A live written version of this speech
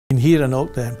here in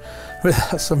OCDEM, we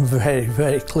have some very,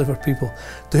 very clever people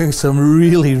doing some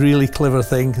really, really clever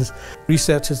things.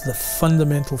 Research is the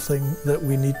fundamental thing that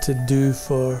we need to do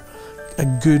for a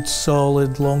good,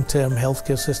 solid, long-term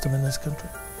healthcare system in this country.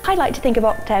 I like to think of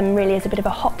OCDEM really as a bit of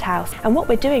a hothouse, and what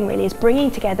we're doing really is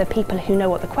bringing together people who know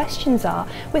what the questions are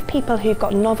with people who've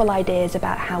got novel ideas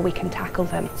about how we can tackle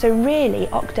them. So really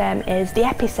OCDEM is the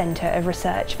epicentre of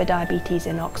research for diabetes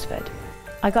in Oxford.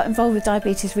 I got involved with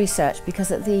diabetes research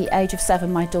because at the age of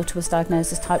 7 my daughter was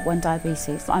diagnosed as type 1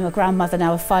 diabetes. I'm a grandmother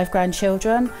now of 5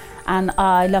 grandchildren, and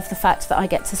I love the fact that I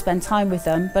get to spend time with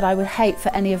them, but I would hate for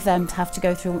any of them to have to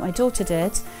go through what my daughter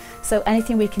did. So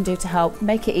anything we can do to help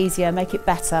make it easier, make it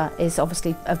better, is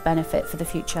obviously of benefit for the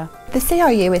future. The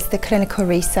CRU is the Clinical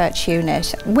Research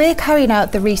Unit. We're carrying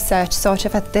out the research sort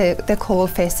of at the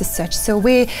coalface as such, so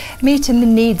we're meeting the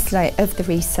needs of the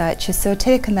researchers, so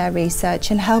taking their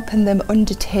research and helping them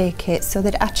undertake it so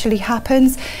that it actually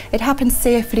happens. It happens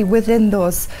safely within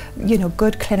those,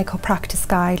 good clinical practice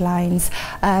guidelines,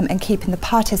 and keeping the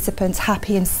participants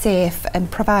happy and safe and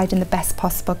providing the best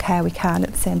possible care we can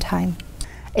at the same time.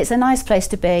 It's a nice place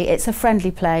to be, it's a friendly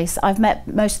place. I've met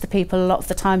most of the people a lot of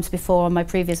the times before on my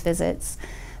previous visits,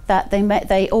 that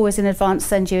they always in advance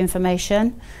send you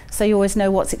information, so you always know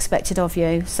what's expected of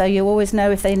you. So you always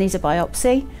know if they need a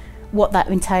biopsy, what that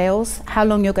entails, how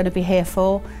long you're going to be here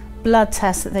for, blood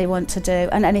tests that they want to do,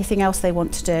 and anything else they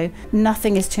want to do.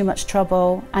 Nothing is too much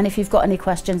trouble, and if you've got any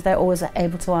questions, they're always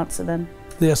able to answer them.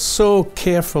 They are so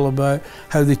careful about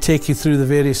how they take you through the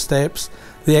various steps,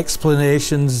 the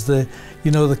explanations, the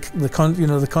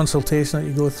consultation that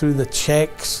you go through, the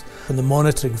checks and the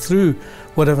monitoring through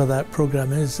whatever that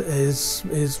program is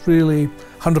really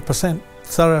 100%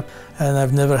 thorough, and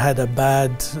I've never had a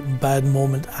bad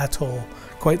moment at all.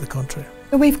 Quite the contrary.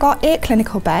 We've got 8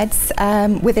 clinical beds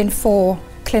within 4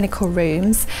 clinical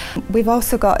rooms. We've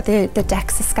also got the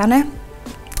DEXA scanner.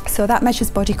 So that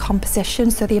measures body composition,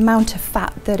 so the amount of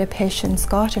fat that a patient's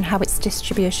got and how it's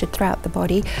distributed throughout the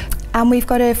body. And we've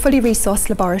got a fully resourced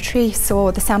laboratory,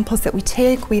 so the samples that we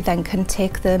take, we then can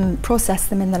take them, process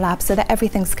them in the lab so that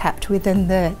everything's kept within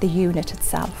the unit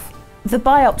itself. The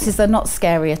biopsies are not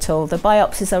scary at all. The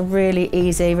biopsies are really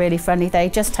easy, really friendly. They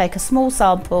just take a small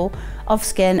sample of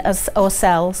skin or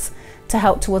cells to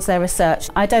help towards their research.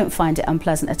 I don't find it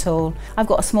unpleasant at all. I've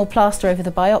got a small plaster over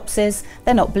the biopsies,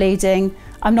 they're not bleeding,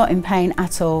 I'm not in pain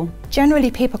at all.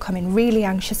 Generally people come in really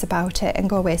anxious about it and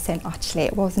go away saying, actually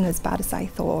it wasn't as bad as I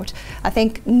thought. I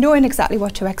think knowing exactly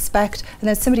what to expect and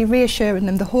then somebody reassuring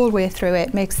them the whole way through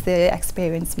it makes the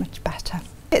experience much better.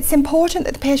 It's important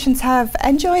that the patients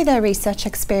enjoy their research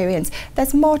experience.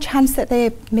 There's more chance that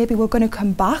they maybe were going to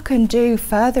come back and do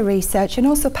further research and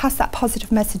also pass that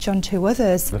positive message on to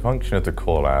others. The function of the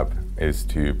core lab is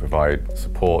to provide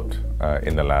support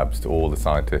in the labs to all the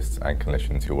scientists and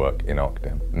clinicians who work in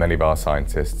OCDEM. Many of our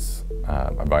scientists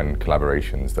are running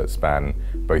collaborations that span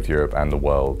both Europe and the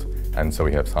world, and so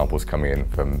we have samples coming in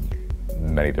from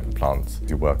many different plants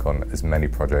to work on as many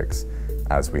projects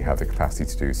as we have the capacity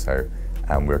to do so.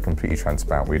 And we're completely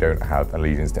transparent. We don't have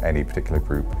allegiance to any particular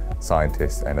group,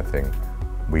 scientists, anything.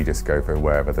 We just go for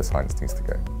wherever the science needs to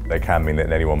go. They can mean that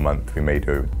in any one month we may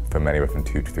do from anywhere from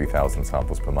 2,000 to 3,000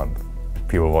 samples per month.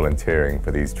 People volunteering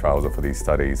for these trials or for these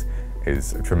studies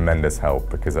is a tremendous help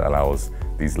because it allows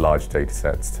these large data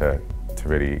sets to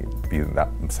really be that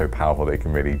so powerful they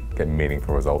can really get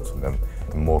meaningful results from them.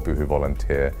 The more people who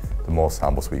volunteer, the more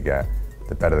samples we get,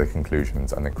 the better the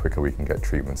conclusions and the quicker we can get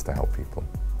treatments to help people.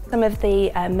 Some of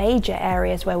the major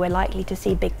areas where we're likely to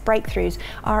see big breakthroughs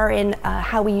are in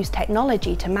how we use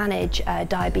technology to manage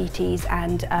diabetes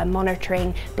and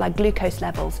monitoring blood glucose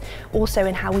levels. Also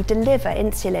in how we deliver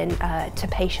insulin to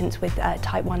patients with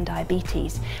type 1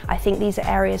 diabetes. I think these are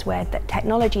areas where the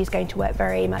technology is going to work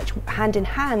very much hand in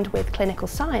hand with clinical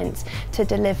science to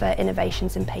deliver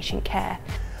innovations in patient care.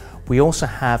 We also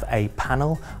have a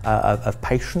panel of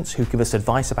patients who give us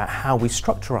advice about how we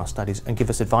structure our studies and give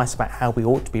us advice about how we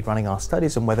ought to be running our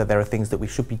studies and whether there are things that we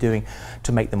should be doing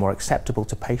to make them more acceptable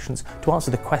to patients, to answer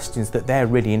the questions that they're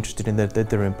really interested in,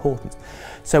 that are important.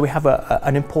 So we have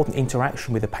an important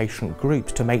interaction with the patient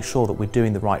groups to make sure that we're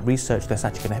doing the right research that's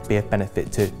actually going to be of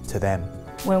benefit to them.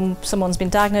 When someone's been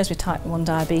diagnosed with type 1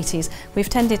 diabetes, we've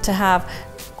tended to have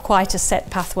quite a set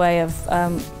pathway of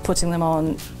putting them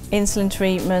on insulin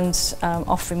treatment,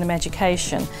 offering them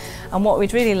education. And what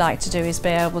we'd really like to do is be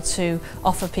able to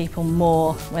offer people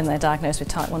more when they're diagnosed with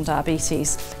type 1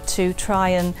 diabetes to try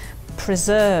and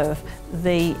preserve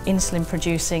the insulin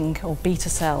producing or beta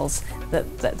cells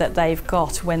that they've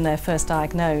got when they're first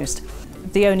diagnosed.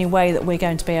 the only way that we're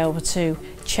going to be able to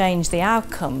change the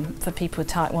outcome for people with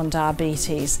type 1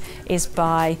 diabetes is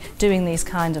by doing these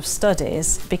kind of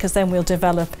studies, because then we'll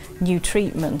develop new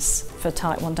treatments for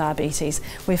type 1 diabetes.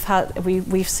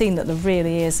 We've seen that there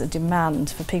really is a demand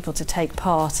for people to take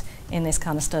part in this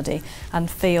kind of study and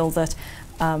feel that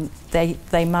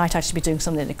they might actually be doing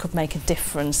something that could make a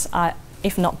difference,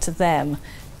 if not to them,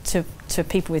 to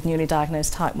people with newly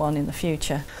diagnosed type 1 in the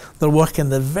future. They're working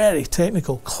the very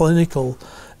technical, clinical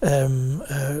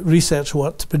research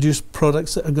work to produce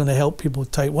products that are going to help people with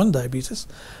type 1 diabetes.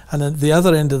 And at the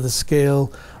other end of the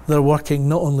scale, they're working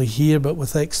not only here but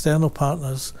with external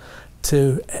partners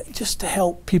to just to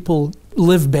help people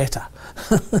live better,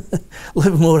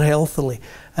 live more healthily.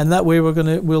 And that way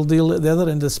we'll deal at the other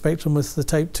end of the spectrum with the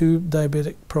type 2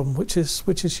 diabetic problem, which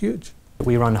is huge.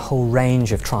 We run a whole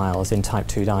range of trials in type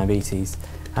 2 diabetes,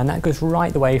 and that goes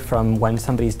right the way from when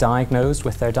somebody's diagnosed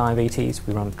with their diabetes.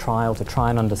 We run a trial to try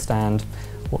and understand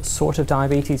what sort of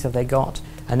diabetes have they got,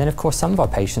 and then of course some of our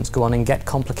patients go on and get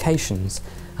complications,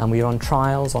 and we run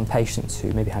trials on patients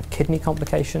who maybe have kidney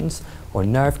complications or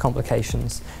nerve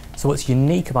complications. So what's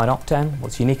unique about OCDEM,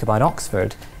 what's unique about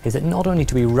Oxford, is that not only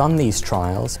do we run these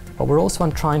trials, but we're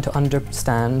also trying to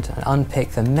understand and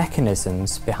unpick the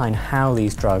mechanisms behind how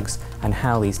these drugs and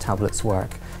how these tablets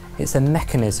work. It's the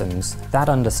mechanisms, that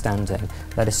understanding,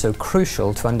 that is so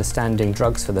crucial to understanding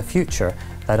drugs for the future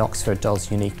that Oxford does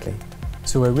uniquely.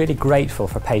 So we're really grateful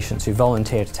for patients who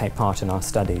volunteer to take part in our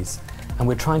studies, and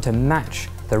we're trying to match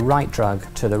the right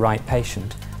drug to the right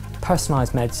patient.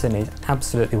 Personalised medicine is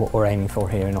absolutely what we're aiming for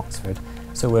here in Oxford.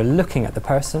 So we're looking at the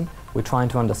person, we're trying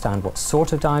to understand what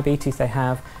sort of diabetes they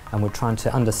have, and we're trying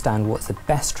to understand what's the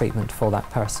best treatment for that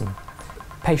person.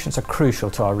 Patients are crucial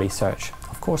to our research.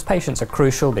 Of course, patients are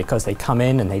crucial because they come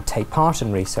in and they take part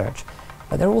in research,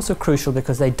 but they're also crucial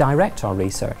because they direct our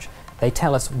research. They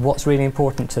tell us what's really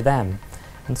important to them.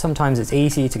 And sometimes it's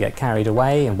easy to get carried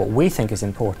away in what we think is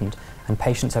important, and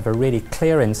patients have a really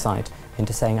clear insight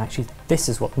into saying, actually, this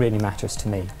is what really matters to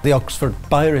me. The Oxford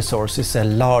Bioresource is a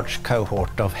large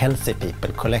cohort of healthy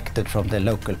people collected from the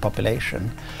local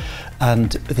population.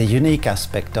 And the unique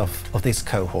aspect of this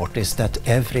cohort is that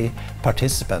every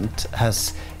participant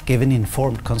has given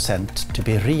informed consent to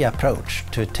be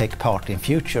reapproached to take part in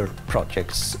future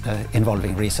projects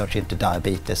involving research into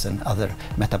diabetes and other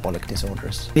metabolic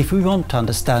disorders. If we want to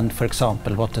understand, for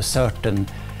example, what a certain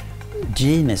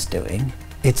gene is doing,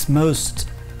 it's most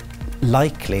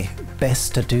likely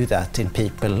best to do that in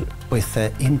people with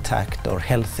an intact or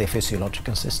healthy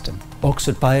physiological system.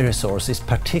 Oxford Bioresource is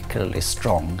particularly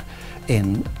strong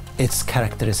in its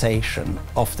characterization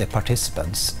of the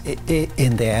participants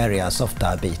in the areas of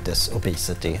diabetes,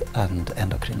 obesity and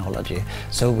endocrinology.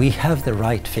 So we have the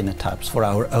right phenotypes for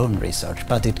our own research,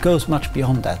 but it goes much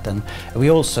beyond that, and we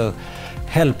also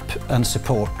help and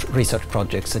support research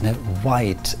projects in a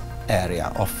wide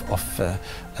area of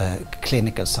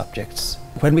clinical subjects.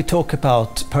 When we talk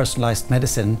about personalized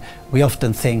medicine, we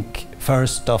often think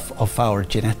first of our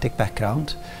genetic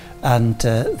background, and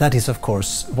that is of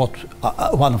course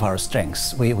one of our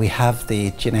strengths. We have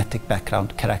the genetic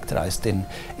background characterized in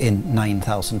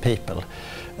 9,000 people.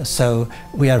 So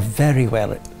we are very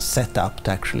well set up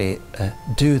to actually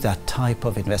do that type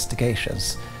of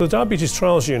investigations. The Diabetes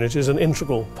Trials Unit is an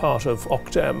integral part of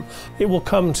OCDEM. It will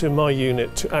come to my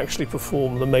unit to actually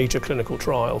perform the major clinical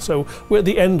trial. So we're at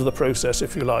the end of the process,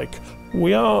 if you like.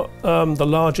 We are the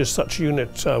largest such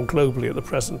unit globally at the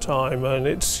present time, and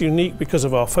it's unique because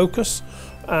of our focus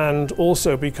and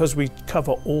also because we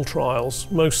cover all trials.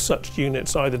 Most such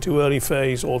units either do early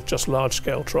phase or just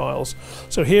large-scale trials.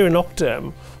 So here in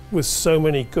OCDEM, with so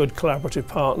many good collaborative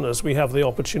partners, we have the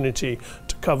opportunity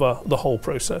to cover the whole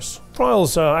process.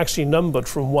 Trials are actually numbered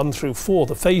from 1 through 4,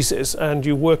 the phases, and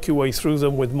you work your way through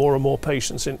them with more and more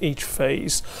patients in each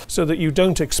phase so that you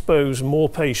don't expose more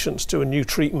patients to a new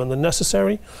treatment than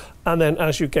necessary. And then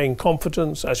as you gain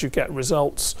confidence, as you get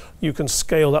results, you can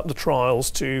scale up the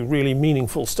trials to really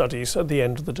meaningful studies at the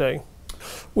end of the day.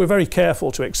 We're very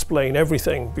careful to explain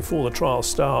everything before the trial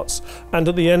starts, and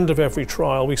at the end of every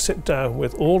trial we sit down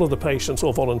with all of the patients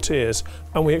or volunteers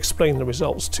and we explain the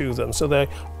results to them, so they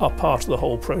are part of the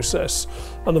whole process.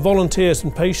 And the volunteers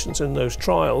and patients in those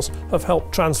trials have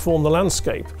helped transform the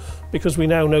landscape, because we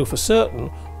now know for certain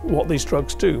what these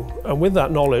drugs do, and with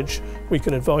that knowledge we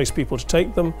can advise people to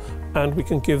take them, and we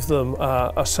can give them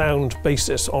a sound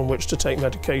basis on which to take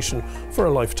medication for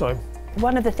a lifetime.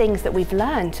 One of the things that we've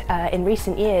learned in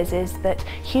recent years is that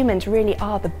humans really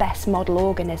are the best model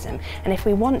organism, and if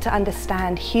we want to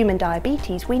understand human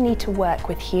diabetes, we need to work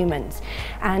with humans.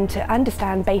 And to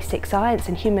understand basic science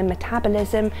and human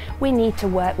metabolism, we need to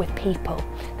work with people.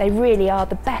 They really are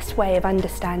the best way of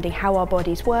understanding how our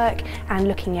bodies work and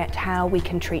looking at how we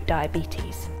can treat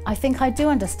diabetes. I think I do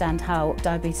understand how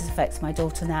diabetes affects my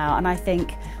daughter now, and I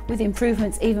think with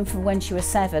improvements even from when she was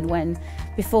 7, when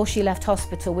before she left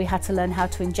hospital we had to learn how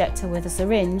to inject her with a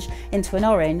syringe into an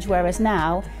orange, whereas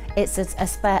now it's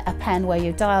a pen where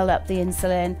you dial up the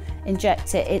insulin,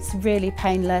 inject it, it's really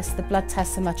painless, the blood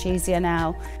tests are much easier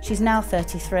now. She's now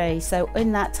 33, so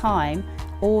in that time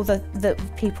all that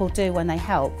people do when they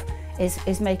help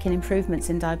is making improvements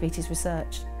in diabetes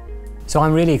research. So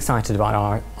I'm really excited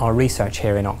about our research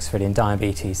here in Oxford in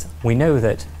diabetes. We know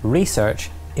that research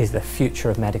is the future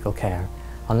of medical care.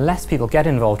 Unless people get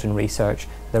involved in research,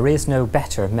 there is no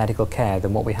better medical care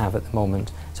than what we have at the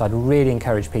moment. So I'd really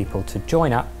encourage people to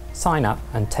join up, sign up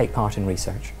and take part in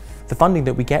research. The funding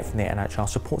that we get from the NHR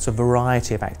supports a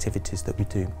variety of activities that we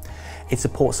do. It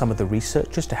supports some of the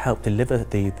researchers to help deliver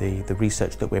the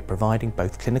research that we're providing,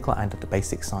 both clinical and at the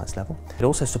basic science level. It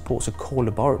also supports a core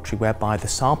laboratory whereby the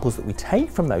samples that we take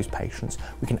from those patients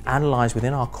we can analyse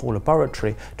within our core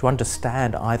laboratory to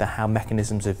understand either how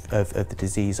mechanisms of the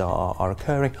disease are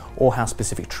occurring or how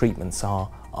specific treatments are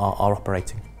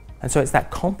operating. And so it's that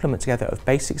complement together of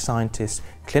basic scientists,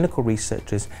 clinical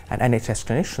researchers and NHS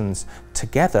clinicians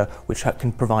together which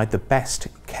can provide the best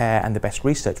care and the best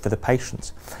research for the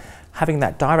patients. Having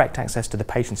that direct access to the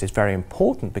patients is very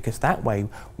important because that way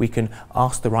we can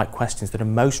ask the right questions that are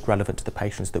most relevant to the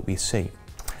patients that we see.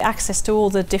 Access to all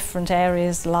the different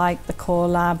areas like the core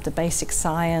lab, the basic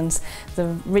science, the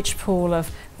rich pool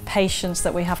of patients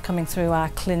that we have coming through our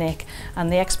clinic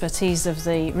and the expertise of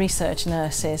the research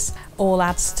nurses all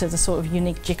adds to the sort of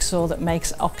unique jigsaw that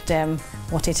makes OCDEM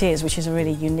what it is, which is a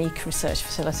really unique research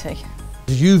facility.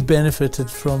 You've benefited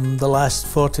from the last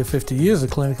 40 or 50 years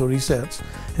of clinical research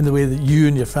in the way that you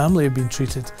and your family have been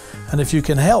treated, and if you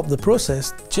can help the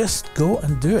process, just go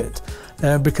and do it,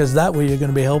 because that way you're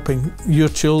going to be helping your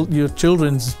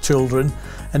children's children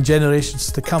and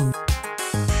generations to come.